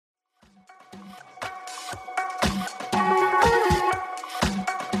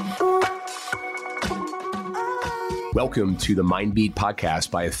Welcome to the Mindbeat podcast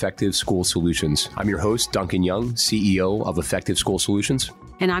by Effective School Solutions. I'm your host, Duncan Young, CEO of Effective School Solutions.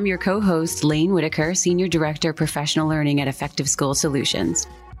 And I'm your co-host, Lane Whitaker, Senior Director, Professional Learning at Effective School Solutions.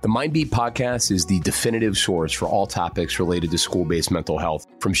 The Mindbeat podcast is the definitive source for all topics related to school-based mental health,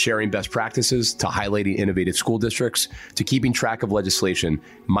 from sharing best practices to highlighting innovative school districts to keeping track of legislation.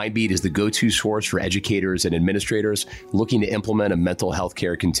 Mindbeat is the go-to source for educators and administrators looking to implement a mental health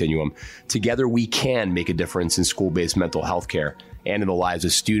care continuum. Together, we can make a difference in school-based mental health care and in the lives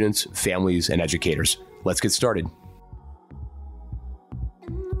of students, families, and educators. Let's get started.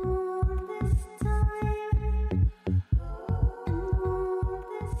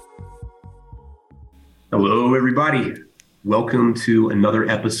 Hello, everybody. Welcome to another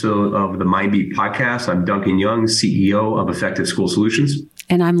episode of the Mindbeat podcast. I'm Duncan Young, CEO of Effective School Solutions.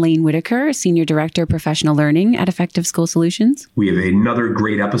 And I'm Lane Whitaker, Senior Director, Professional Learning at Effective School Solutions. We have another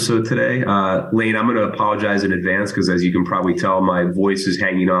great episode today. Lane, I'm going to apologize in advance because, as you can probably tell, my voice is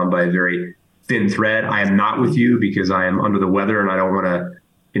hanging on by a very thin thread. I am not with you because I am under the weather and I don't want to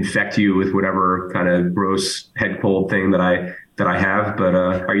infect you with whatever kind of gross head cold thing that I have, but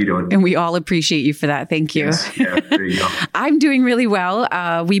how are you doing? And we all appreciate you for that. Thank you. Yes. Yeah, there you go. I'm doing really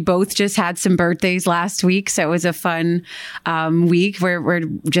well. We both just had some birthdays last week, so it was a fun week. We're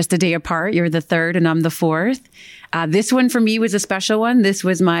just a day apart. You're the third and I'm the fourth. This one for me was a special one. This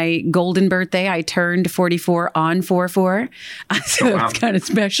was my golden birthday. I turned 44 on 4/4. So It's kind of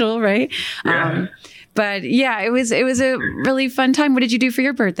special, right? Yeah. But yeah, it was a really fun time. What did you do for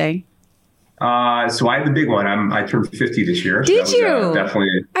your birthday? So I had the big one. I turned 50 this year. Did so that was,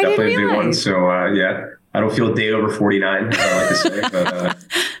 you? Definitely a big one. So yeah, I don't feel a day over 49, I like to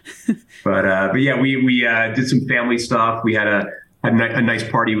say. But yeah, we did some family stuff. We had a nice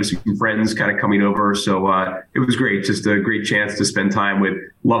party with some friends kind of coming over. So it was great. Just a great chance to spend time with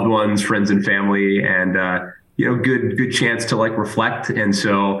loved ones, friends and family, and good chance to like reflect. And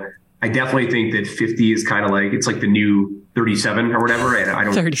so I definitely think that 50 is kind of like, it's like the new 37 or whatever. And I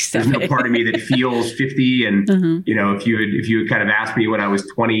don't, 37. There's no part of me that feels 50. And, if you had kind of asked me when I was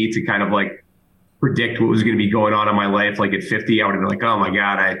 20 to kind of like predict what was going to be going on in my life, like at 50, I would have been like, oh my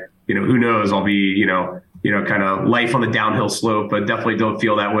God, who knows? I'll be, kind of life on the downhill slope, but definitely don't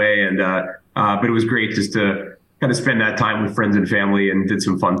feel that way. And, but it was great just to kind of spend that time with friends and family and did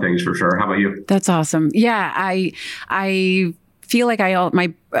some fun things for sure. How about you? That's awesome. Yeah. I feel like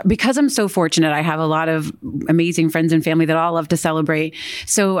because I'm so fortunate, I have a lot of amazing friends and family that all love to celebrate.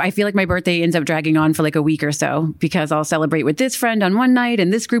 So I feel like my birthday ends up dragging on for like a week or so because I'll celebrate with this friend on one night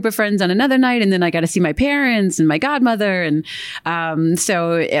and this group of friends on another night. And then I got to see my parents and my godmother. And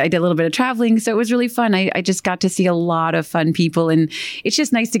so I did a little bit of traveling. So it was really fun. I just got to see a lot of fun people. And it's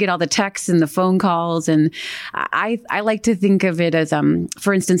just nice to get all the texts and the phone calls. And I like to think of it as,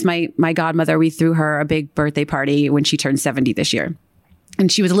 for instance, my godmother, we threw her a big birthday party when she turned 70 this year. And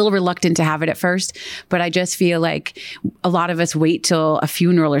she was a little reluctant to have it at first, but I just feel like a lot of us wait till a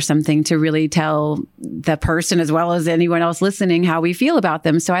funeral or something to really tell the person as well as anyone else listening how we feel about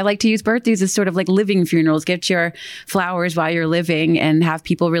them. So I like to use birthdays as sort of like living funerals. Get your flowers while you're living and have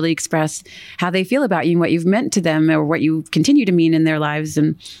people really express how they feel about you and what you've meant to them or what you continue to mean in their lives.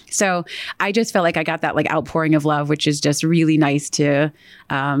 And so I just felt like I got that like outpouring of love, which is just really nice to,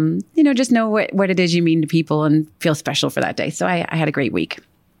 just know what it is you mean to people and feel special for that day. So I had a great week.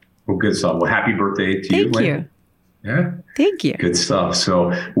 Well, good stuff. Well, happy birthday to you. Thank you. Yeah. Thank you. Good stuff.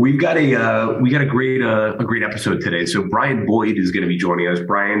 So we've got a great episode today. So Brian Boyd is going to be joining us.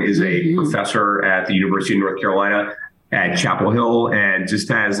 Brian is a professor at the University of North Carolina at Chapel Hill and just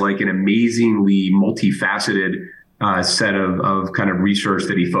has like an amazingly multifaceted set of kind of research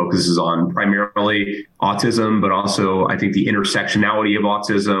that he focuses on, primarily autism, but also I think the intersectionality of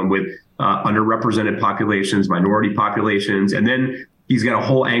autism with underrepresented populations, minority populations, and then he's got a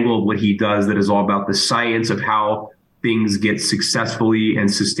whole angle of what he does that is all about the science of how things get successfully and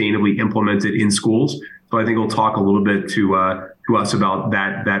sustainably implemented in schools. So I think he'll talk a little bit to us about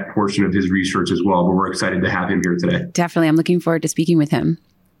that portion of his research as well. But we're excited to have him here today. Definitely. I'm looking forward to speaking with him.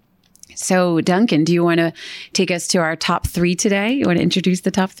 So Duncan, do you want to take us to our top 3 today? You want to introduce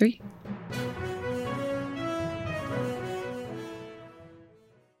the top 3?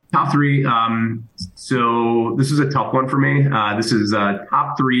 Top 3. So this is a tough one for me. This is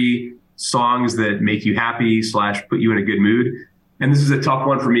top 3 songs that make you happy / put you in a good mood. And this is a tough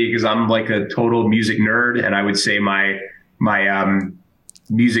one for me because I'm like a total music nerd. And I would say my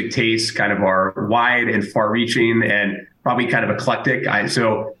music tastes kind of are wide and far reaching and probably kind of eclectic.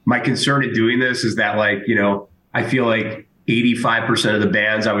 So my concern in doing this is that I feel like 85% of the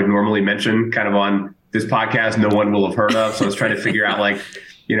bands I would normally mention kind of on this podcast, no one will have heard of. So I was trying to figure out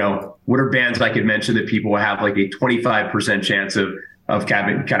what are bands I could mention that people have like a 25% chance of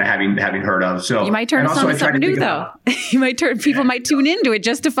kind of having heard of. So you might turn us on to something new, though. People might tune into it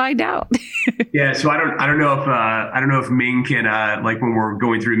just to find out. Yeah. So I don't know if Ming can like when we're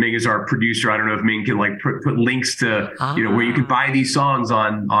going through, Ming is our producer. I don't know if Ming can like put links to where you can buy these songs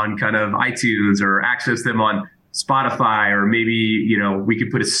on kind of iTunes or access them on Spotify, or maybe we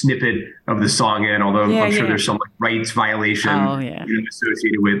could put a snippet of the song in. Although I'm sure there's some like rights violation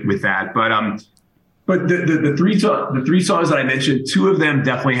associated with that. But the three songs that I mentioned, two of them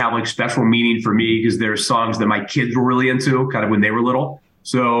definitely have like special meaning for me because they're songs that my kids were really into kind of when they were little.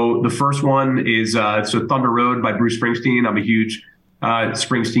 So the first one is Thunder Road by Bruce Springsteen. I'm a huge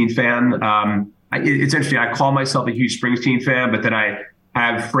Springsteen fan. It's interesting. I call myself a huge Springsteen fan, but then I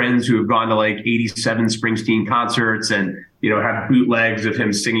have friends who have gone to like 87 Springsteen concerts and, have bootlegs of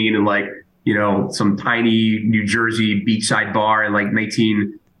him singing in like, some tiny New Jersey beachside bar in like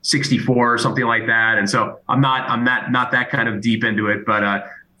 1964 or something like that. And so I'm not that kind of deep into it, but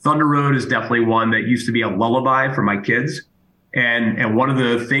Thunder Road is definitely one that used to be a lullaby for my kids. And one of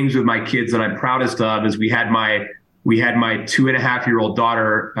the things with my kids that I'm proudest of is we had my 2.5-year-old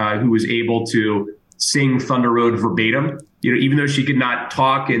daughter who was able to sing Thunder Road verbatim. Even though she could not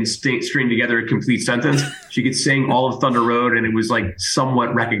talk and string together a complete sentence, she could sing all of Thunder Road, and it was like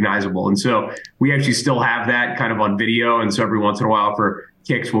somewhat recognizable. And so we actually still have that kind of on video. And so every once in a while for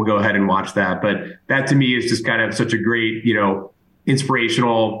kicks, we'll go ahead and watch that. But that to me is just kind of such a great,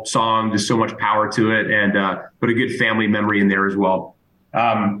 inspirational song, just so much power to it, and put a good family memory in there as well.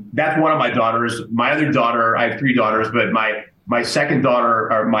 That's one of my daughters. My other daughter, I have 3 daughters, but my second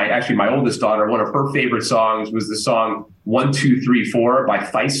daughter, or my oldest daughter, one of her favorite songs was the song 1, 2, 3, 4 by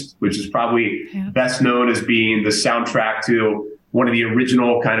Feist, which is probably best known as being the soundtrack to one of the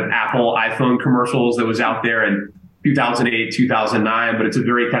original kind of Apple iPhone commercials that was out there in 2008, 2009. But it's a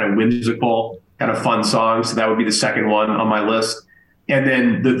very kind of whimsical, kind of fun song. So that would be the second one on my list. And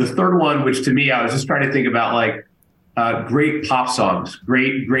then the third one, which to me, I was just trying to think about like great pop songs,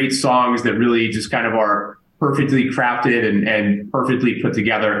 great songs that really just kind of are perfectly crafted and perfectly put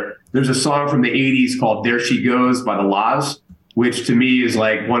together. There's a song from the 80s called There She Goes by the La's, which to me is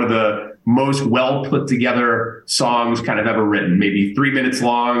like one of the most well put together songs kind of ever written, maybe 3 minutes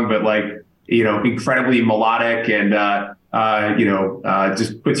long, but like, incredibly melodic and,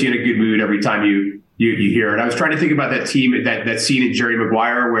 just puts you in a good mood every time you hear it. I was trying to think about that scene in Jerry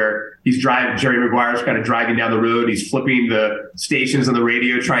Maguire where Jerry Maguire's kind of driving down the road. He's flipping the stations on the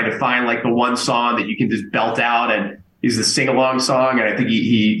radio, trying to find like the one song that you can just belt out and is the sing along song. And I think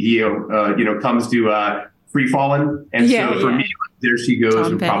he comes to Free Fallin'. And so for me, There She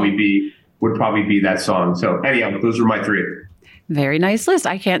Goes would probably be that song. So anyhow, those are my 3. Very nice list.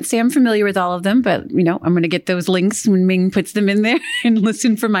 I can't say I'm familiar with all of them, but, I'm going to get those links when Ming puts them in there and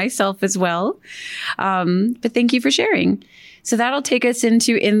listen for myself as well. But thank you for sharing. So that'll take us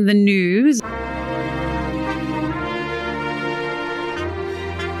into In the News.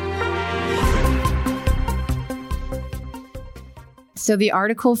 So the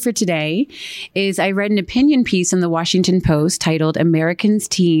article for today is I read an opinion piece in the Washington Post titled America's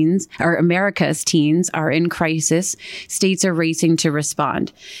teens are in crisis. States are racing to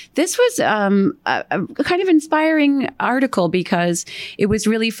respond. This was a kind of inspiring article because it was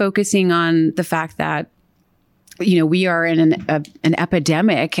really focusing on the fact that we are in an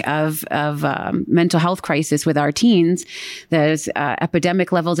epidemic of mental health crisis with our teens. There's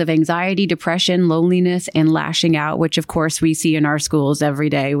epidemic levels of anxiety, depression, loneliness, and lashing out, which of course we see in our schools every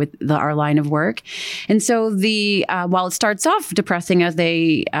day with our line of work. And so while it starts off depressing as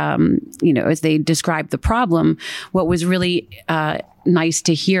they describe the problem, what was really nice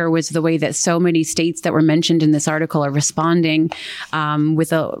to hear was the way that so many states that were mentioned in this article are responding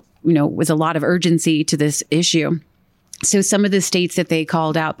with a lot of urgency to this issue. So some of the states that they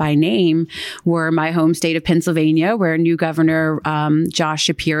called out by name were my home state of Pennsylvania, where new governor Josh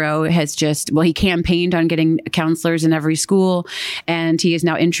Shapiro has he campaigned on getting counselors in every school, and he has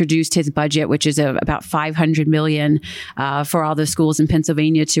now introduced his budget, which is about $500 million for all the schools in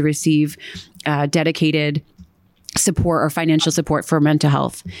Pennsylvania to receive dedicated support or financial support for mental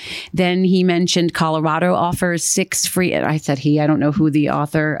health. Then he mentioned Colorado offers 6 free, I said I don't know who the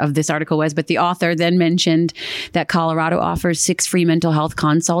author of this article was, but the author then mentioned that Colorado offers 6 free mental health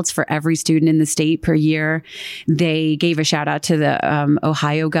consults for every student in the state per year. They gave a shout out to the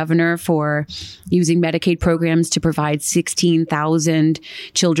Ohio governor for using Medicaid programs to provide 16,000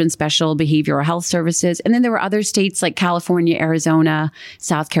 children special behavioral health services. And then there were other states like California, Arizona,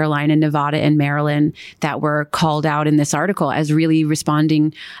 South Carolina, Nevada, and Maryland that were called out in this article as really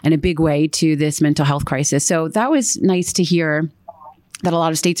responding in a big way to this mental health crisis. So that was nice to hear that a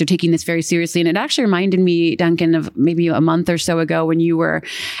lot of states are taking this very seriously. And it actually reminded me, Duncan, of maybe a month or so ago when you were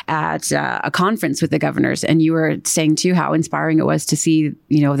at a conference with the governors, and you were saying too how inspiring it was to see,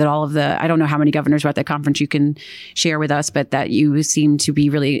 that all of I don't know how many governors were at that conference you can share with us, but that you seem to be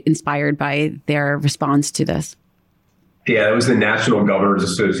really inspired by their response to this. Yeah, it was the National Governors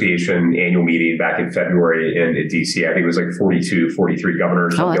Association annual meeting back in February in DC. I think it was like 42, 43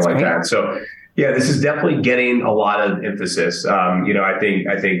 governors, something like that. So yeah, this is definitely getting a lot of emphasis. I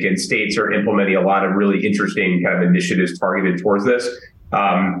think in states are implementing a lot of really interesting kind of initiatives targeted towards this.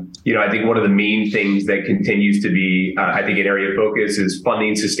 I think one of the main things that continues to be, I think, an area of focus is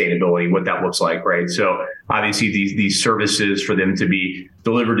funding sustainability, what that looks like, right? So obviously these services, for them to be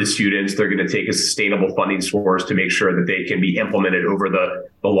delivered to students, they're going to take a sustainable funding source to make sure that they can be implemented over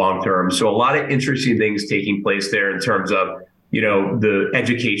the long term. So a lot of interesting things taking place there in terms of the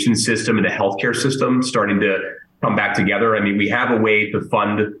education system and the healthcare system starting to come back together. I mean, we have a way to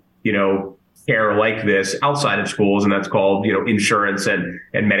fund, care like this outside of schools, and that's called, insurance and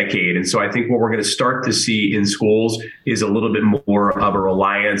Medicaid. And so I think what we're going to start to see in schools is a little bit more of a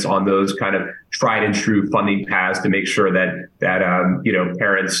reliance on those kind of tried and true funding paths to make sure that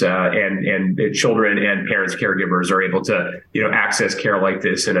parents and children and parents, caregivers are able to, access care like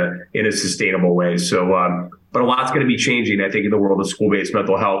this in a sustainable way. So, but a lot's going to be changing, I think, in the world of school-based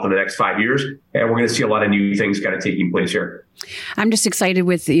mental health in the next 5 years. And we're going to see a lot of new things kind of taking place here. I'm just excited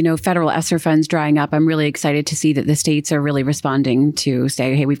with, federal ESSER funds drying up. I'm really excited to see that the states are really responding to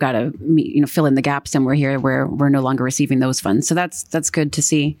say, hey, we've got to fill in the gap somewhere here where we're no longer receiving those funds. So that's good to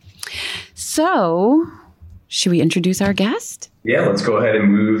see. So should we introduce our guest? Yeah, let's go ahead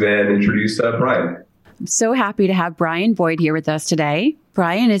and move and introduce Brian. I'm so happy to have Brian Boyd here with us today.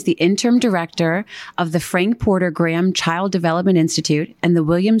 Brian is the interim director of the Frank Porter Graham Child Development Institute and the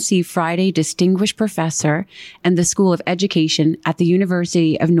William C. Friday Distinguished Professor and the School of Education at the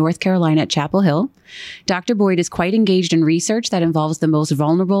University of North Carolina at Chapel Hill. Dr. Boyd is quite engaged in research that involves the most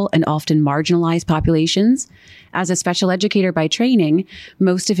vulnerable and often marginalized populations. As a special educator by training,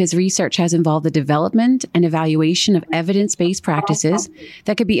 most of his research has involved the development and evaluation of evidence-based practices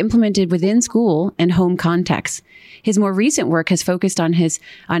that could be implemented within school and home contexts. His more recent work has focused on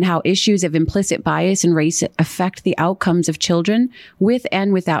how issues of implicit bias and race affect the outcomes of children with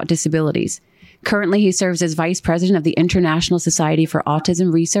and without disabilities. Currently, he serves as vice president of the International Society for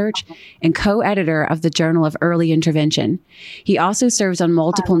Autism Research and co-editor of the Journal of Early Intervention. He also serves on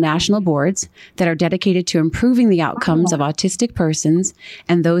multiple national boards that are dedicated to improving the outcomes of autistic persons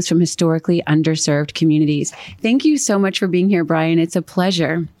and those from historically underserved communities. Thank you so much for being here, Brian. It's a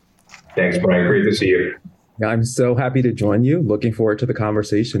pleasure. Thanks, Brian. Great to see you. I'm so happy to join you. Looking forward to the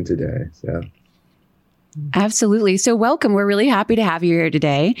conversation today. Absolutely. So welcome. We're really happy to have you here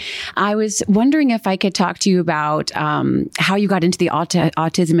today. I was wondering if I could talk to you about how you got into the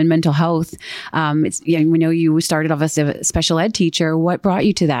autism and mental health. We know you started off as a special ed teacher. What brought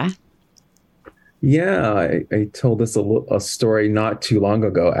you to that? Yeah, I told this a story not too long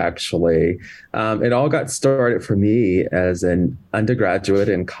ago, actually. It all got started for me as an undergraduate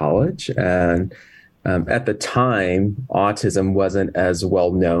in college. And at the time, autism wasn't as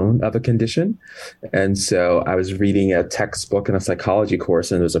well known of a condition. And so I was reading a textbook in a psychology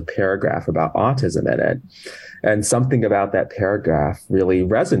course, and there's a paragraph about autism in it. And something about that paragraph really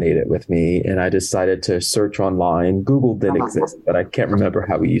resonated with me. And I decided to search online. Google didn't exist, but I can't remember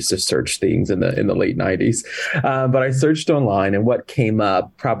how we used to search things in the late 90s. But I searched online, and what came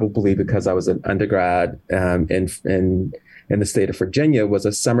up, probably because I was an undergrad in the state of Virginia, was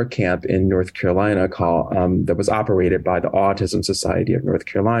a summer camp in North Carolina that was operated by the Autism Society of North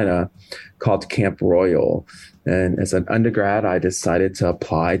Carolina called Camp Royal. And as an undergrad, I decided to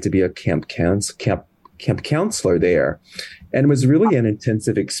apply to be a camp counselor there. And it was really an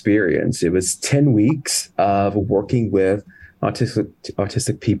intensive experience. It was 10 weeks of working with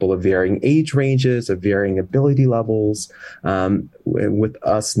autistic people of varying age ranges, of varying ability levels, with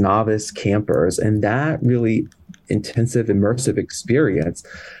us novice campers. And that really intensive, immersive experience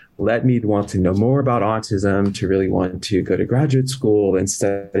led me to want to know more about autism, to really want to go to graduate school and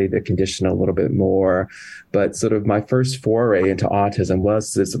study the condition a little bit more. But sort of my first foray into autism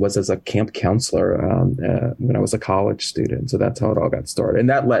was as a camp counselor when I was a college student. So that's how it all got started. And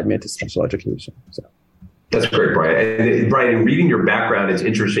that led me into special education. So. That's great, Brian. And Brian, reading your background, it's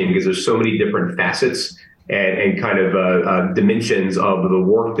interesting because there's so many different facets and kind of dimensions of the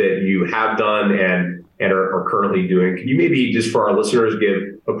work that you have done and are currently doing. Can you maybe, just for our listeners,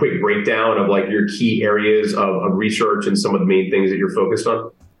 give a quick breakdown of like your key areas of research and some of the main things that you're focused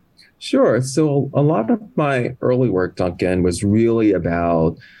on? Sure. So a lot of my early work, Duncan, was really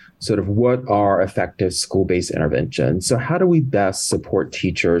about sort of what are effective school-based interventions. So how do we best support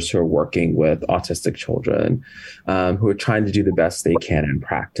teachers who are working with autistic children, who are trying to do the best they can in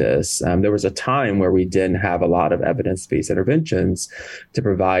practice? There was a time where we didn't have a lot of evidence-based interventions to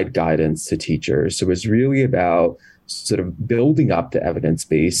provide guidance to teachers. So it was really about sort of building up the evidence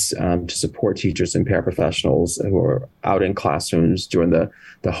base to support teachers and paraprofessionals who are out in classrooms doing the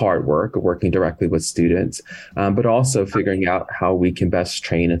hard work of working directly with students, but also figuring out how we can best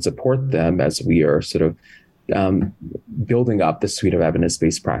train and support them as we are sort of building up the suite of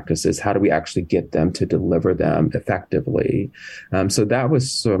evidence-based practices. How do we actually get them to deliver them effectively? So that was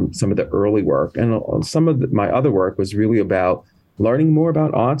some of the early work. And some of my other work was really about learning more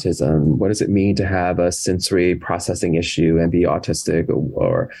about autism. What does it mean to have a sensory processing issue and be autistic?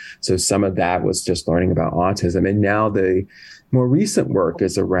 Or so some of that was just learning about autism. And now the more recent work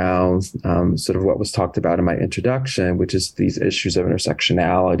is around sort of what was talked about in my introduction, which is these issues of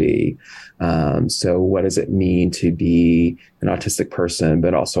intersectionality. So what does it mean to be an autistic person,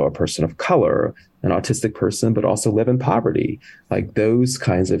 but also a person of color, an autistic person, but also live in poverty? Like those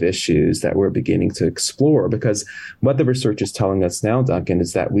kinds of issues that we're beginning to explore, because what the research is telling us now, Duncan,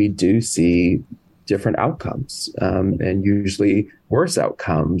 is that we do see different outcomes and usually worse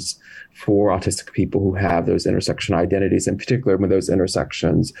outcomes for autistic people who have those intersectional identities, in particular when those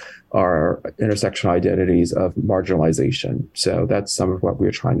intersections are intersectional identities of marginalization. So that's some of what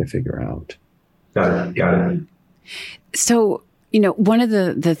we're trying to figure out. Got it. So, one of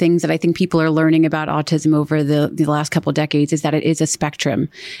the things that I think people are learning about autism over the last couple of decades is that it is a spectrum,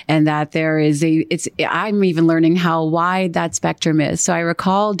 and that there is I'm even learning how wide that spectrum is. So I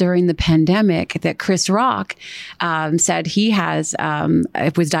recall during the pandemic that Chris Rock said he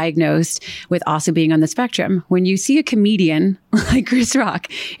was diagnosed with also being on the spectrum. When you see a comedian like Chris Rock,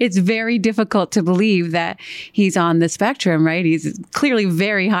 it's very difficult to believe that he's on the spectrum, right? He's clearly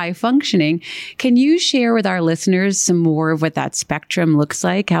very high functioning. Can you share with our listeners some more of what that spectrum looks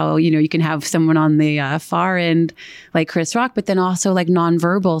like? How, you can have someone on the far end like Chris Rock, but then also like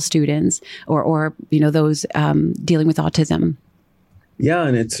nonverbal students or those dealing with autism. Yeah,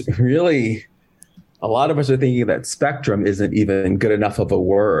 and it's really, a lot of us are thinking that spectrum isn't even good enough of a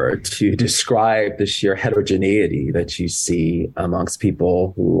word to describe the sheer heterogeneity that you see amongst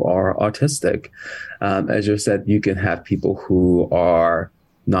people who are autistic. As you said, you can have people who are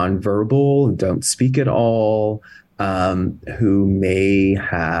nonverbal, don't speak at all, who may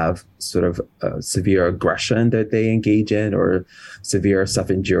have sort of severe aggression that they engage in, or severe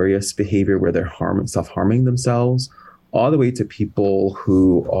self-injurious behavior where they're self-harming themselves, all the way to people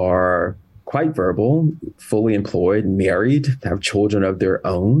who are quite verbal, fully employed, married, have children of their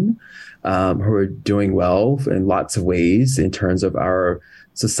own, who are doing well in lots of ways in terms of our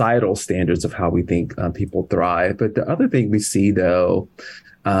societal standards of how we think people thrive. But the other thing we see, though,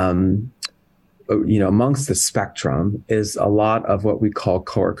 amongst the spectrum is a lot of what we call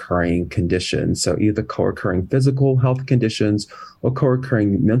co-occurring conditions. So either co-occurring physical health conditions or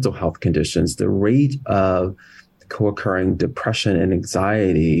co-occurring mental health conditions. The rate of co-occurring depression and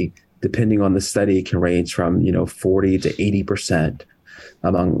anxiety, depending on the study, can range from 40 to 80%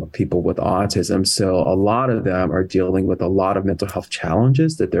 among people with autism. So a lot of them are dealing with a lot of mental health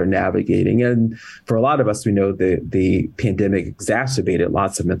challenges that they're navigating. And for a lot of us, we know the pandemic exacerbated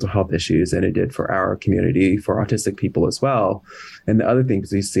lots of mental health issues, and it did for our community, for autistic people as well. And the other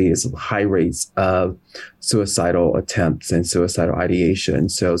things we see is high rates of suicidal attempts and suicidal ideation.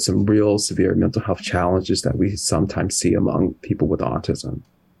 So some real severe mental health challenges that we sometimes see among people with autism.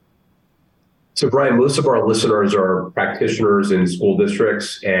 So, Brian, most of our listeners are practitioners in school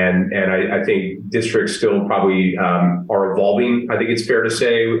districts, and I think districts still probably are evolving. I think it's fair to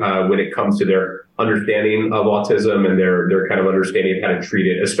say when it comes to their understanding of autism and their kind of understanding of how to treat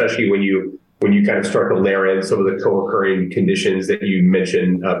it, especially when you kind of start to layer in some of the co-occurring conditions that you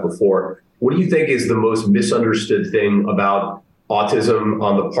mentioned before. What do you think is the most misunderstood thing about autism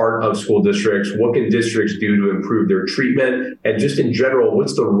on the part of school districts? What can districts do to improve their treatment? And just in general,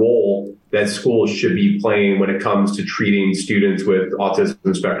 what's the role that schools should be playing when it comes to treating students with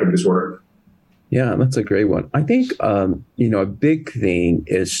autism spectrum disorder? Yeah, that's a great one. I think, a big thing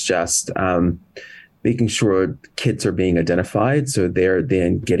is just making sure kids are being identified, so they're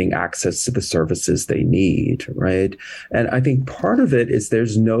then getting access to the services they need, right? And I think part of it is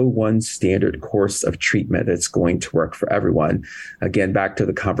there's no one standard course of treatment that's going to work for everyone. Again, back to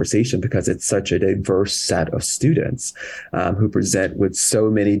the conversation, because it's such a diverse set of students who present with so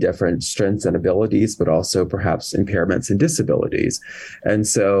many different strengths and abilities, but also perhaps impairments and disabilities. And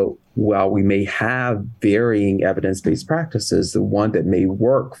so while we may have varying evidence-based practices, the one that may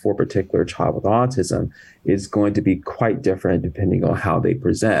work for a particular child with autism is going to be quite different depending on how they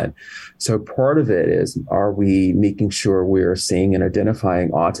present. So part of it is, are we making sure we're seeing and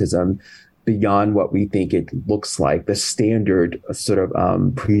identifying autism beyond what we think it looks like, the standard sort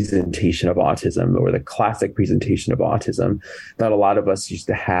of presentation of autism, or the classic presentation of autism that a lot of us used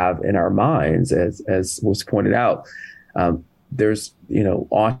to have in our minds, as was pointed out. There's,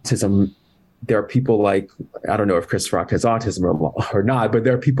 autism. There are people like, I don't know if Chris Rock has autism or not, but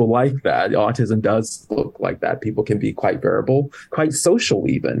there are people like that. Autism does look like that. People can be quite variable, quite social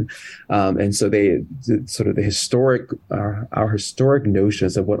even. And so our historic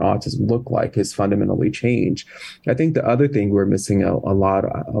notions of what autism look like has fundamentally changed. I think the other thing we're missing out on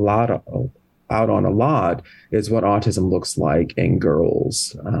a lot is what autism looks like in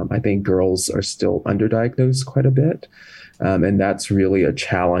girls. I think girls are still underdiagnosed quite a bit. And that's really a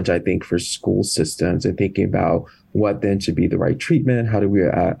challenge, I think, for school systems, and thinking about what then should be the right treatment. How do we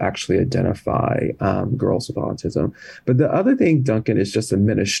actually identify girls with autism? But the other thing, Duncan, is just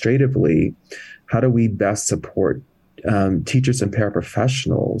administratively, how do we best support teachers and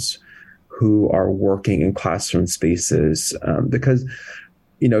paraprofessionals who are working in classroom spaces? Because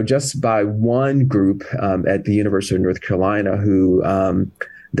just by one group at the University of North Carolina who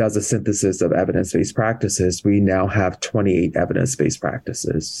does a synthesis of evidence-based practices, we now have 28 evidence-based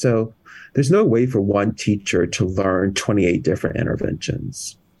practices. So there's no way for one teacher to learn 28 different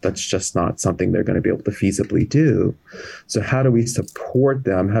interventions. That's just not something they're going to be able to feasibly do. So how do we support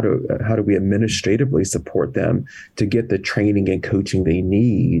them? How do we administratively support them to get the training and coaching they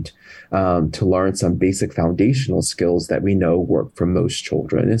need to learn some basic foundational skills that we know work for most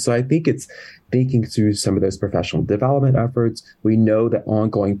children? And so I think it's thinking through some of those professional development efforts. We know that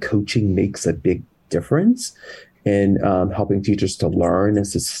ongoing coaching makes a big difference in helping teachers to learn and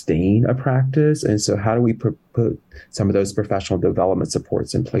sustain a practice. And so how do we put some of those professional development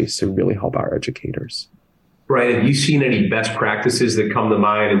supports in place to really help our educators? Right. Have you seen any best practices that come to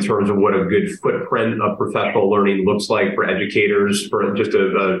mind in terms of what a good footprint of professional learning looks like for educators, for just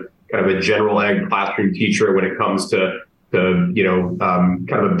a kind of a general ed classroom teacher when it comes to kind of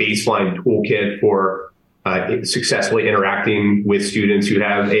a baseline toolkit for successfully interacting with students who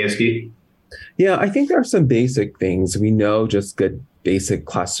have ASD? Yeah, I think there are some basic things. We know just good basic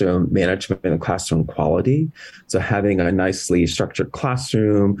classroom management and classroom quality. So having a nicely structured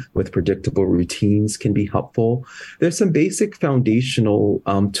classroom with predictable routines can be helpful. There's some basic foundational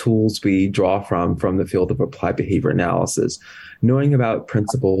tools we draw from the field of applied behavior analysis, knowing about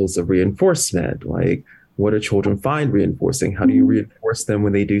principles of reinforcement, like what do children find reinforcing? How do you reinforce them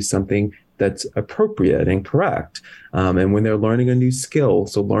when they do something that's appropriate and correct? And when they're learning a new skill,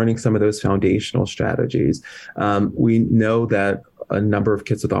 so learning some of those foundational strategies. We know that a number of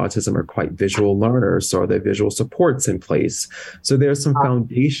kids with autism are quite visual learners, so are there visual supports in place? So there's some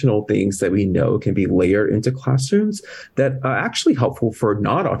foundational things that we know can be layered into classrooms that are actually helpful for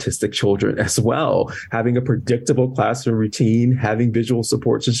non-autistic children as well. Having a predictable classroom routine, having visual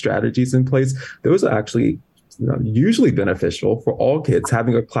supports and strategies in place, those are actually usually beneficial for all kids.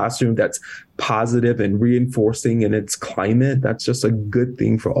 Having a classroom that's positive and reinforcing in its climate, that's just a good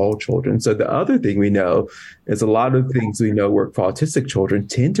thing for all children. So the other thing we know is a lot of things we know work for autistic children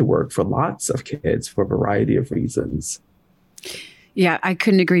tend to work for lots of kids for a variety of reasons. Yeah, I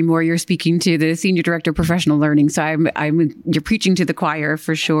couldn't agree more. You're speaking to the Senior Director of Professional Learning. So you're preaching to the choir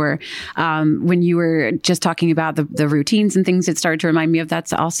for sure. When you were just talking about the routines and things, it started to remind me of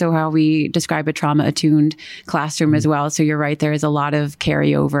that's also how we describe a trauma-attuned classroom as well. So you're right, there is a lot of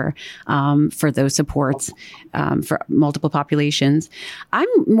carryover for those supports for multiple populations. I'm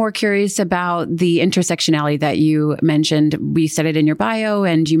more curious about the intersectionality that you mentioned. We said it in your bio,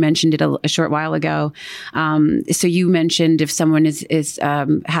 and you mentioned it a short while ago. So you mentioned if someone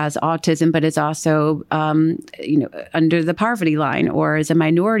has autism, but is also, under the poverty line or is a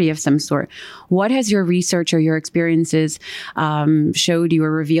minority of some sort. What has your research or your experiences showed you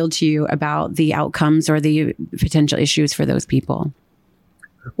or revealed to you about the outcomes or the potential issues for those people?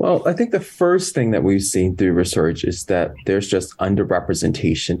 Well, I think the first thing that we've seen through research is that there's just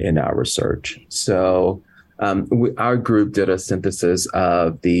underrepresentation in our research. So our group did a synthesis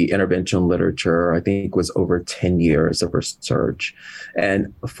of the intervention literature, I think was over 10 years of research.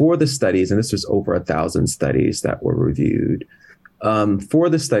 And for the studies, and this was over 1,000 studies that were reviewed, for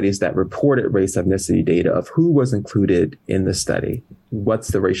the studies that reported race ethnicity data of who was included in the study, what's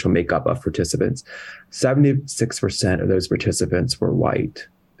the racial makeup of participants, 76% of those participants were white.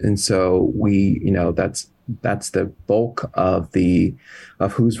 And so that's that's the bulk of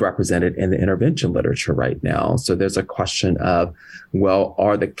who's represented in the intervention literature right now. So there's a question of, well,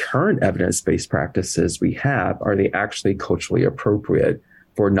 are the current evidence-based practices we have, are they actually culturally appropriate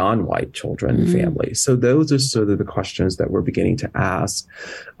for non-white children and families? So those are sort of the questions that we're beginning to ask.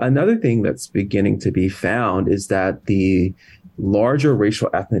 Another thing that's beginning to be found is that the larger racial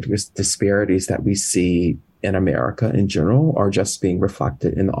ethnic disparities that we see in America in general are just being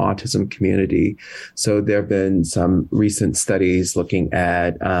reflected in the autism community. So there have been some recent studies looking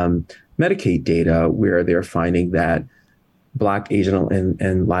at Medicaid data where they're finding that Black, Asian,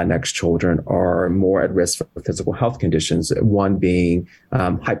 and Latinx children are more at risk for physical health conditions, one being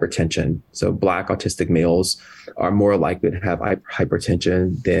hypertension. So Black autistic males are more likely to have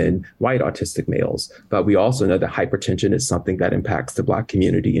hypertension than white autistic males. But we also know that hypertension is something that impacts the Black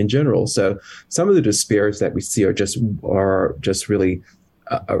community in general. So some of the disparities that we see are just really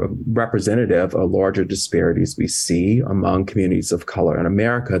representative of larger disparities we see among communities of color in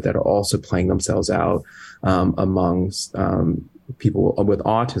America that are also playing themselves out amongst people with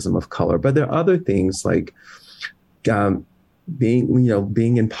autism of color. But there are other things like being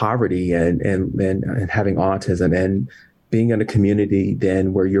in poverty and having autism, and being in a community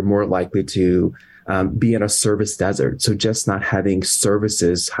then where you're more likely to be in a service desert. So just not having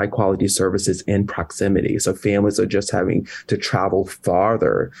services, high quality services in proximity. So families are just having to travel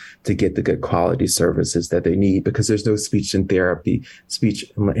farther to get the good quality services that they need because there's no speech and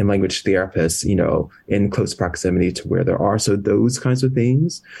language therapists, in close proximity to where there are. So those kinds of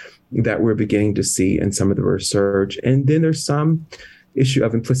things that we're beginning to see in some of the research. And then there's some issue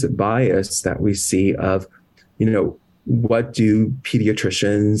of implicit bias that we see of, what do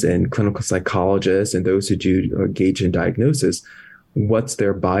pediatricians and clinical psychologists and those who do engage in diagnosis, what's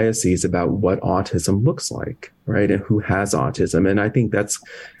their biases about what autism looks like, right? And who has autism. And I think that's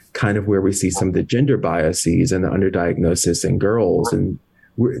kind of where we see some of the gender biases and the underdiagnosis in girls. And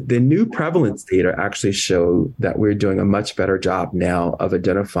the new prevalence data actually show that we're doing a much better job now of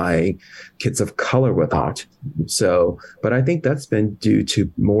identifying kids of color with autism. So, but I think that's been due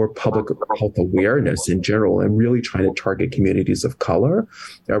to more public health awareness in general and really trying to target communities of color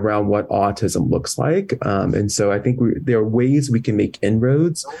around what autism looks like. And so I think there are ways we can make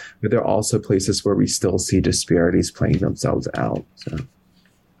inroads, but there are also places where we still see disparities playing themselves out. So.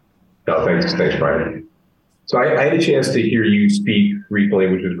 No, thanks, Brian. So I had a chance to hear you speak recently,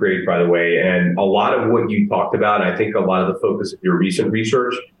 which was great, by the way. And a lot of what you talked about, I think a lot of the focus of your recent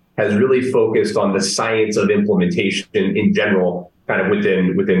research has really focused on the science of implementation in general, kind of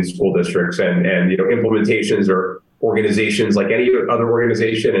within school districts and implementations or organizations like any other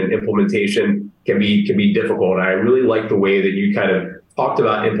organization, and implementation can be difficult. And I really like the way that you kind of talked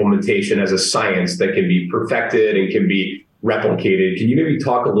about implementation as a science that can be perfected and can be replicated. Can you maybe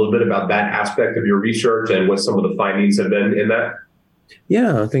talk a little bit about that aspect of your research and what some of the findings have been in that?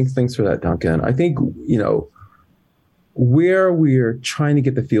 Yeah, thanks for that, Duncan. I think, where we're trying to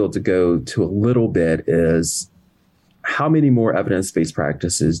get the field to go to a little bit is how many more evidence-based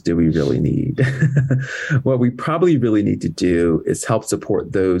practices do we really need? What we probably really need to do is help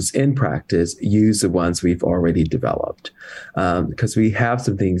support those in practice, use the ones we've already developed, because we have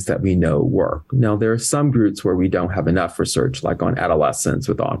some things that we know work. Now, there are some groups where we don't have enough research, like on adolescents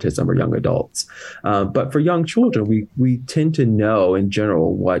with autism or young adults. But for young children, we tend to know in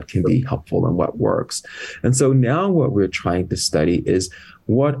general what can be helpful and what works. And so now what we're trying to study is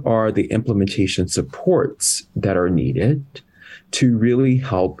what are the implementation supports that are needed to really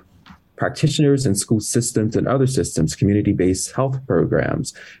help practitioners and school systems and other systems, community-based health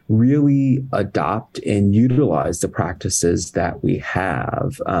programs, really adopt and utilize the practices that we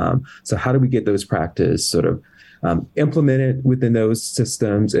have. So how do we get those practices sort of implemented within those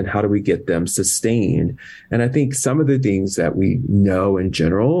systems, and how do we get them sustained? And I think some of the things that we know in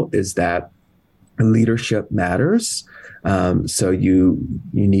general is that leadership matters. So you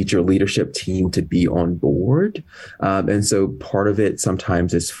need your leadership team to be on board. And so part of it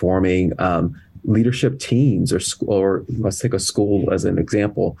sometimes is forming leadership teams or let's take a school as an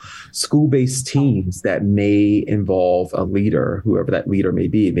example, school-based teams that may involve a leader, whoever that leader may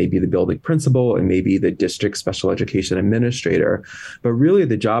be. It may be the building principal, and maybe the district special education administrator. But really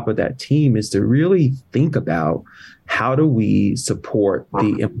the job of that team is to really think about how do we support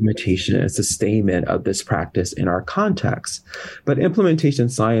the implementation and sustainment of this practice in our context? But implementation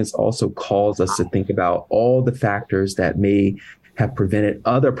science also calls us to think about all the factors that may have prevented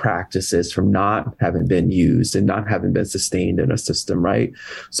other practices from not having been used and not having been sustained in a system, right?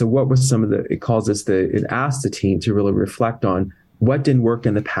 So what was it asks the team to really reflect on what didn't work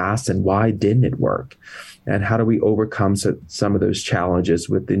in the past and why didn't it work? And how do we overcome some of those challenges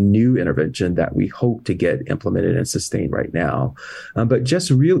with the new intervention that we hope to get implemented and sustained right now? But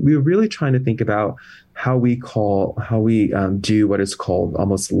we're really trying to think about how we do what is called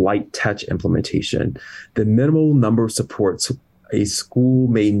almost light touch implementation, the minimal number of supports a school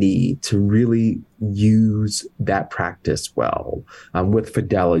may need to really use that practice well, with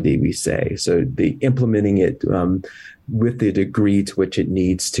fidelity, we say. So the implementing it with the degree to which it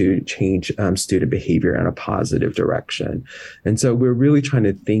needs to change student behavior in a positive direction. And so we're really trying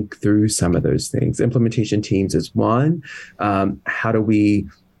to think through some of those things. Implementation teams is one. How do we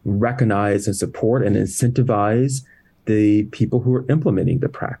recognize and support and incentivize the people who are implementing the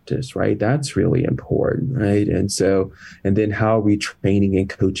practice, right? That's really important, right? And then how are we training and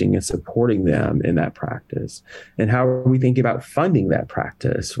coaching and supporting them in that practice? And how are we thinking about funding that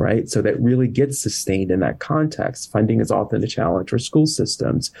practice, right? So that really gets sustained in that context. Funding is often a challenge for school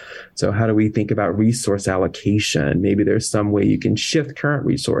systems. So how do we think about resource allocation? Maybe there's some way you can shift current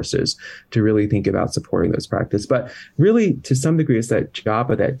resources to really think about supporting those practices. But really, to some degree, it's that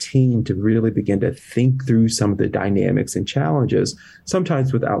job of that team to really begin to think through some of the dynamics and challenges,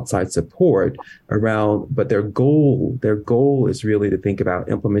 sometimes with outside support around, but their goal is really to think about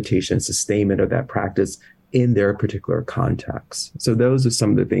implementation, sustainment of that practice in their particular context. So those are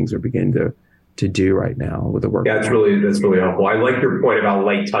some of the things we're beginning to do right now with the work. Yeah, that's really helpful. I like your point about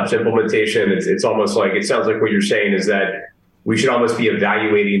light touch implementation. It's almost like, it sounds like what you're saying is that we should almost be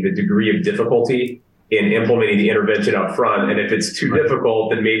evaluating the degree of difficulty in implementing the intervention up front. And if it's too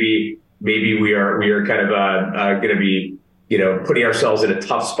difficult, then maybe we are kind of going to be, putting ourselves in a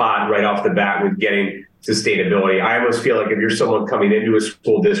tough spot right off the bat with getting sustainability. I almost feel like if you're someone coming into a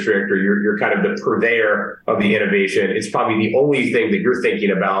school district, or you're kind of the purveyor of the innovation, it's probably the only thing that you're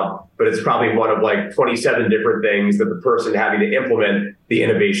thinking about, but it's probably one of like 27 different things that the person having to implement the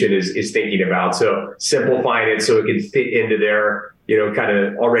innovation is thinking about. So simplifying it so it can fit into their, kind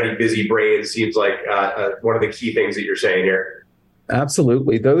of already busy brain seems like one of the key things that you're saying here.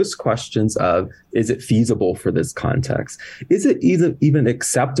 Absolutely. Those questions of, is it feasible for this context? Is it even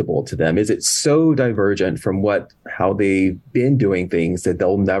acceptable to them? Is it so divergent from how they've been doing things that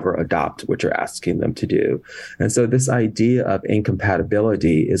they'll never adopt what you're asking them to do? And so this idea of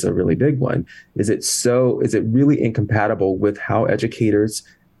incompatibility is a really big one. Is it really incompatible with how educators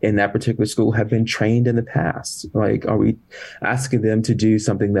in that particular school have been trained in the past? Like, are we asking them to do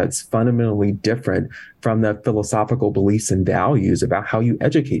something that's fundamentally different from the philosophical beliefs and values about how you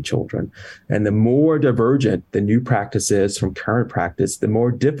educate children? And the more divergent the new practice is from current practice, the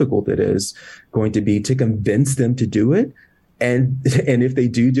more difficult it is going to be to convince them to do it. And if they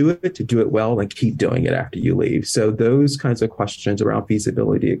do it, to do it well and keep doing it after you leave. So those kinds of questions around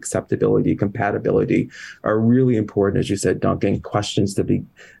feasibility, acceptability, compatibility are really important, as you said, Duncan, questions that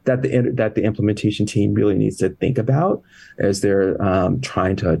the implementation team really needs to think about as they're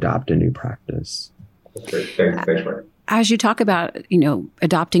trying to adopt a new practice. Okay. Thanks, Mark. As you talk about,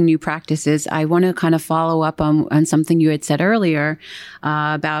 adopting new practices, I want to kind of follow up on something you had said earlier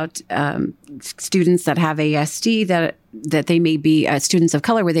about students that have ASD, that they may be students of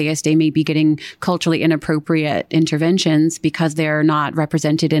color with ASD may be getting culturally inappropriate interventions because they're not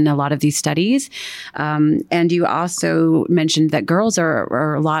represented in a lot of these studies. And you also mentioned that girls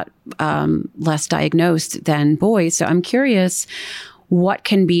are a lot less diagnosed than boys. So I'm curious, what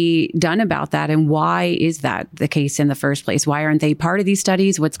can be done about that, and why is that the case in the first place? Why aren't they part of these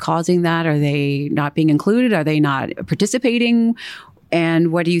studies? What's causing that? Are they not being included? Are they not participating?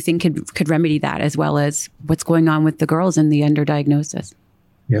 And what do you think could remedy that, as well as what's going on with the girls and the underdiagnosis?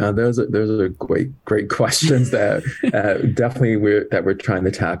 Yeah, those are great questions that definitely we're trying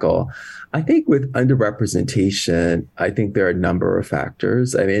to tackle. I think with underrepresentation, I think there are a number of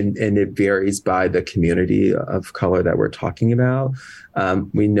factors. I mean, and it varies by the community of color that we're talking about.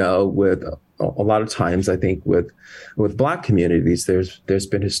 We know with a lot of times, I think with Black communities, there's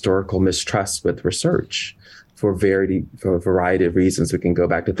been historical mistrust with research for a variety of reasons. We can go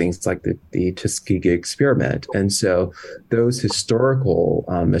back to things like the Tuskegee experiment. And so those historical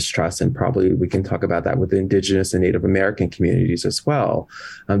mistrusts, and probably we can talk about that with the Indigenous and Native American communities as well.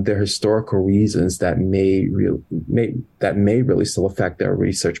 There are historical reasons that may really still affect their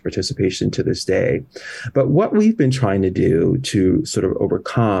research participation to this day. But what we've been trying to do to sort of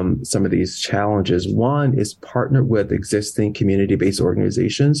overcome some of these challenges, one is partner with existing community-based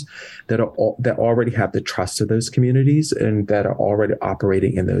organizations that already have the trust of those communities and that are already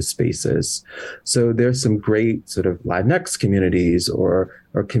operating in those spaces. So there's some great sort of Latinx communities or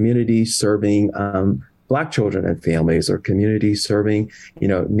communities serving Black children and families, or communities serving,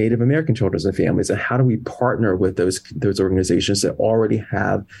 Native American children and families? And how do we partner with those organizations that already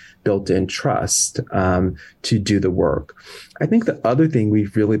have built-in trust to do the work? I think the other thing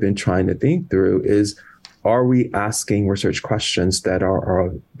we've really been trying to think through is, are we asking research questions that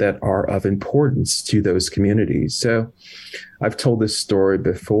are of importance to those communities? So I've told this story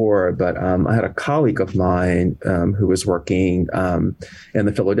before, but I had a colleague of mine who was working in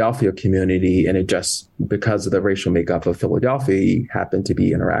the Philadelphia community, and it just, because of the racial makeup of Philadelphia, he happened to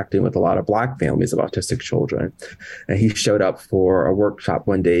be interacting with a lot of Black families of autistic children. And he showed up for a workshop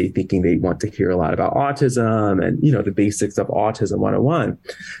one day thinking they want to hear a lot about autism and, the basics of Autism 101.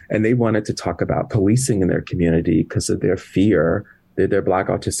 And they wanted to talk about policing in their community because of their fear that their Black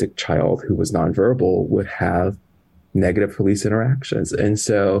autistic child who was nonverbal would have negative police interactions. And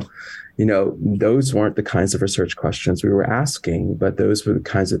so, those weren't the kinds of research questions we were asking, but those were the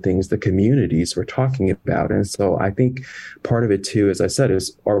kinds of things the communities were talking about. And so I think part of it too, as I said,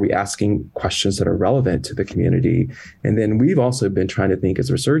 is, are we asking questions that are relevant to the community? And then we've also been trying to think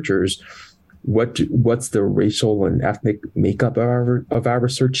as researchers, what's the racial and ethnic makeup of our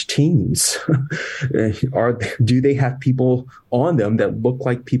research teams? Do they have people on them that look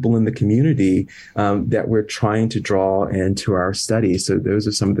like people in the community that we're trying to draw into our study? So those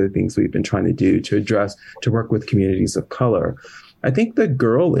are some of the things we've been trying to do to work with communities of color. I think the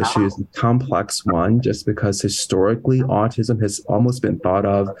girl issue is a complex one, just because historically autism has almost been thought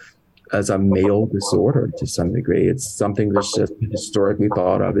of as a male disorder to some degree. It's something that's just historically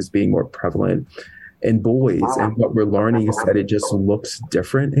thought of as being more prevalent in boys. And what we're learning is that it just looks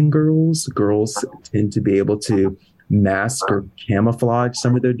different in girls. Girls tend to be able to mask or camouflage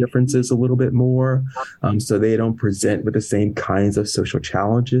some of their differences a little bit more. So they don't present with the same kinds of social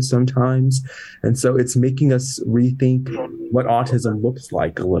challenges sometimes. And so it's making us rethink what autism looks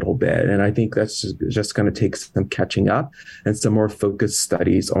like a little bit. And I think that's just going to take some catching up and some more focused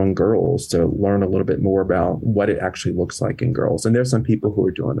studies on girls to learn a little bit more about what it actually looks like in girls. And there's some people who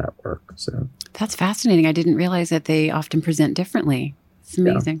are doing that work. So that's fascinating. I didn't realize that they often present differently. It's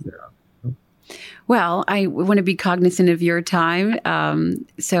amazing. Yeah. Well, I want to be cognizant of your time.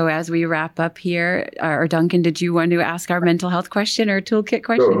 So as we wrap up here, or Duncan, did you want to ask our mental health question or toolkit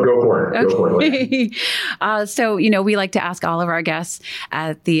question? Go for it. Okay. Go for it. So, we like to ask all of our guests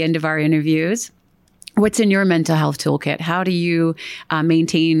at the end of our interviews, what's in your mental health toolkit? How do you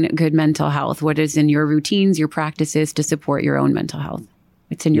maintain good mental health? What is in your routines, your practices to support your own mental health?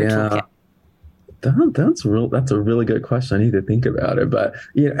 What's in your toolkit? That's a really good question. I need to think about it. But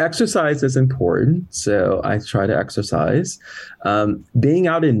exercise is important, so I try to exercise. Being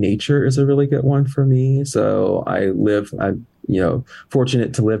out in nature is a really good one for me. So I'm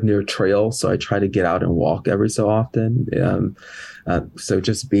fortunate to live near trails, so I try to get out and walk every so often. So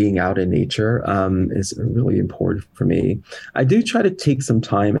just being out in nature is really important for me. I do try to take some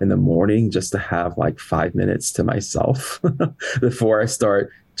time in the morning just to have like 5 minutes to myself before I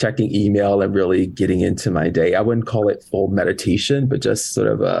start checking email and really getting into my day. I wouldn't call it full meditation, but just sort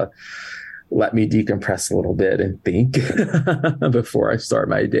of let me decompress a little bit and think before I start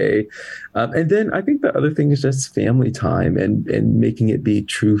my day. And then I think the other thing is just family time and making it be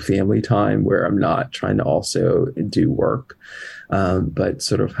true family time where I'm not trying to also do work, but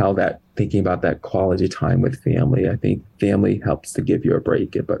sort of thinking about that quality time with family. I think family helps to give you a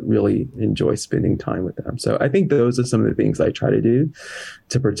break, but really enjoy spending time with them. So I think those are some of the things I try to do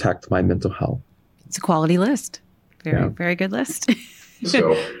to protect my mental health. It's a quality list. Very good list.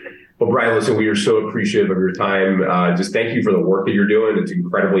 Well, Brian, listen, we are so appreciative of your time. Just thank you for the work that you're doing. It's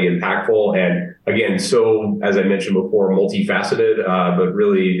incredibly impactful. And again, so, as I mentioned before, multifaceted, but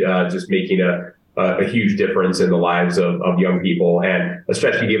really just making a huge difference in the lives of young people. And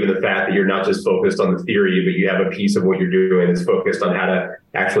especially given the fact that you're not just focused on the theory, but you have a piece of what you're doing that's focused on how to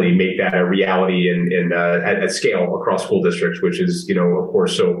actually make that a reality and at scale across school districts, which is, of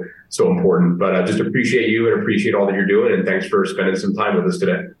course, so important. But just appreciate you and appreciate all that you're doing. And thanks for spending some time with us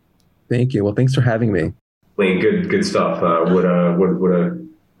today. Thank you. Well, thanks for having me. Lane, good stuff. I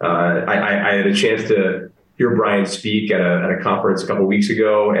had a chance to hear Brian speak at a conference a couple of weeks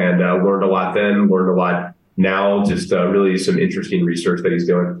ago and learned a lot then, learned a lot now, just really some interesting research that he's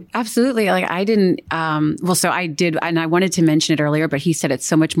doing. Absolutely. Like I didn't, so I did, and I wanted to mention it earlier, but he said it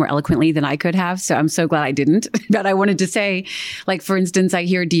so much more eloquently than I could have. So I'm so glad I didn't. But I wanted to say, like, for instance, I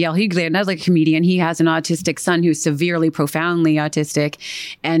hear D.L. Hughley, another comedian. He has an autistic son who's severely, profoundly autistic.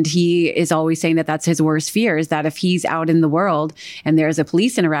 And he is always saying that that's his worst fear, is that if he's out in the world and there's a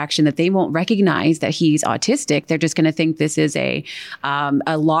police interaction, that they won't recognize that he's autistic. They're just going to think this is a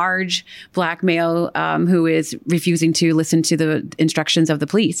large Black male who is refusing to listen to the instructions of the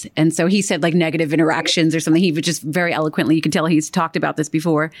police. And so he said like negative interactions or something. He would just very eloquently, you can tell he's talked about this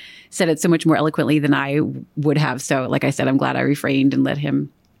before, said it so much more eloquently than I would have. So like I said, I'm glad I refrained and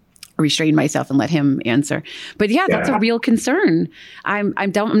restrain myself and let him answer. But yeah, that's a real concern. I'm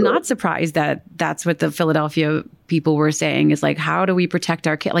not surprised that that's what the Philadelphia people were saying is like, how do we protect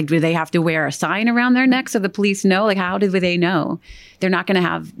our kids? Like, do they have to wear a sign around their neck so the police know? Like, how do they know? They're not going to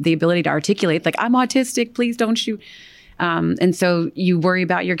have the ability to articulate, like, I'm autistic, please don't shoot. And so you worry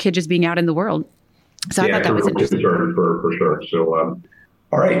about your kid just being out in the world. So I thought that was interesting. For sure. So,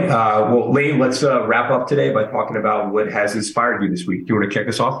 all right. Well, Lane, let's wrap up today by talking about what has inspired you this week. Do you want to kick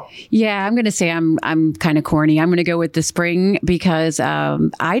us off? Yeah, I'm going to say I'm kind of corny. I'm going to go with the spring because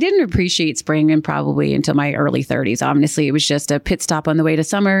I didn't appreciate spring and probably until my early 30s. Honestly, it was just a pit stop on the way to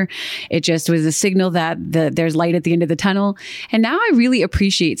summer. It just was a signal that there's light at the end of the tunnel. And now I really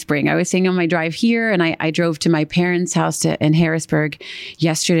appreciate spring. I was saying on my drive here, and I drove to my parents' house in Harrisburg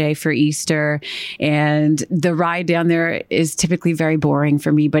yesterday for Easter. And the ride down there is typically very boring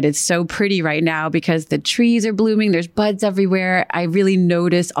for me, but it's so pretty right now because the trees are blooming. There's buds everywhere. I really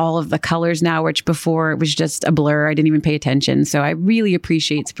notice all of the colors now, which before it was just a blur. I didn't even pay attention. So I really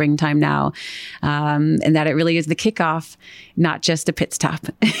appreciate springtime now, and that it really is the kickoff, not just a pit stop.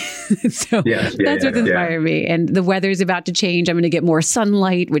 So that's what's inspired me. And the weather's about to change. I'm going to get more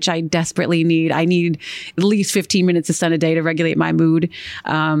sunlight, which I desperately need. I need at least 15 minutes of sun a day to regulate my mood.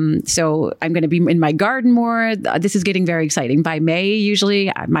 So I'm going to be in my garden more. This is getting very exciting. By May, usually,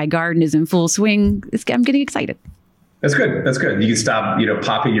 my garden is in full swing. I'm getting excited. That's good. That's good. You can stop,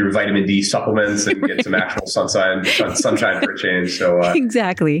 popping your vitamin D supplements and get some actual sunshine for a change. So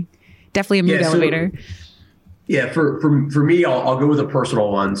exactly, definitely a mood elevator. For me, I'll go with a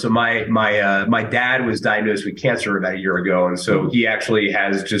personal one. So my dad was diagnosed with cancer about a year ago, and so he actually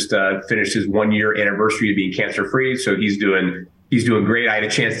has just finished his 1-year anniversary of being cancer free. So he's doing great. I had a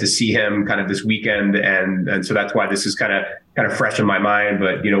chance to see him kind of this weekend, and so that's why this is kind of fresh in my mind.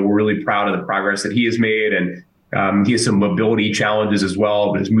 But we're really proud of the progress that he has made, and he has some mobility challenges as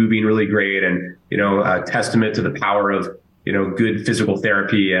well, but is moving really great, and a testament to the power of good physical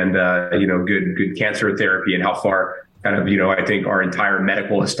therapy and good cancer therapy, and how far kind of I think our entire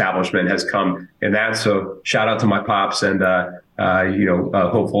medical establishment has come in that. So shout out to my pops, and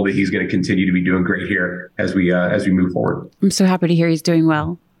hopeful that he's going to continue to be doing great here as we move forward. I'm so happy to hear he's doing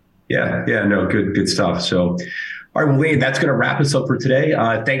well. Yeah, no, good stuff. So, all right, well, Lane, that's going to wrap us up for today.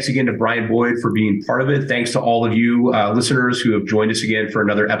 Thanks again to Brian Boyd for being part of it. Thanks to all of you listeners who have joined us again for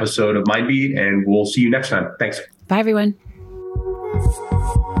another episode of Mindbeat, and we'll see you next time. Thanks. Bye, everyone.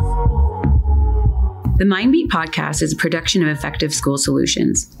 The Mindbeat podcast is a production of Effective School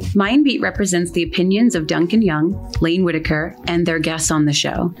Solutions. Mindbeat represents the opinions of Duncan Young, Lane Whitaker, and their guests on the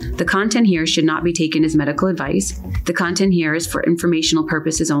show. The content here should not be taken as medical advice. The content here is for informational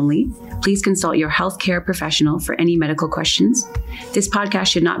purposes only. Please consult your healthcare professional for any medical questions. This podcast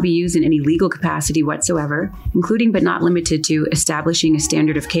should not be used in any legal capacity whatsoever, including but not limited to establishing a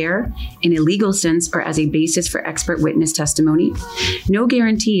standard of care, in a legal sense, or as a basis for expert witness testimony. No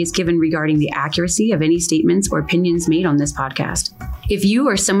guarantee is given regarding the accuracy of any statements or opinions made on this podcast. If you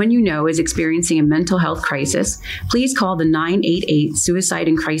or someone you know is experiencing a mental health crisis, please call the 988 Suicide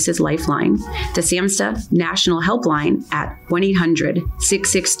and Crisis Lifeline, the SAMHSA National Helpline at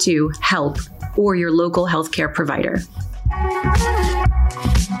 1-800-662-HELP, or your local healthcare provider.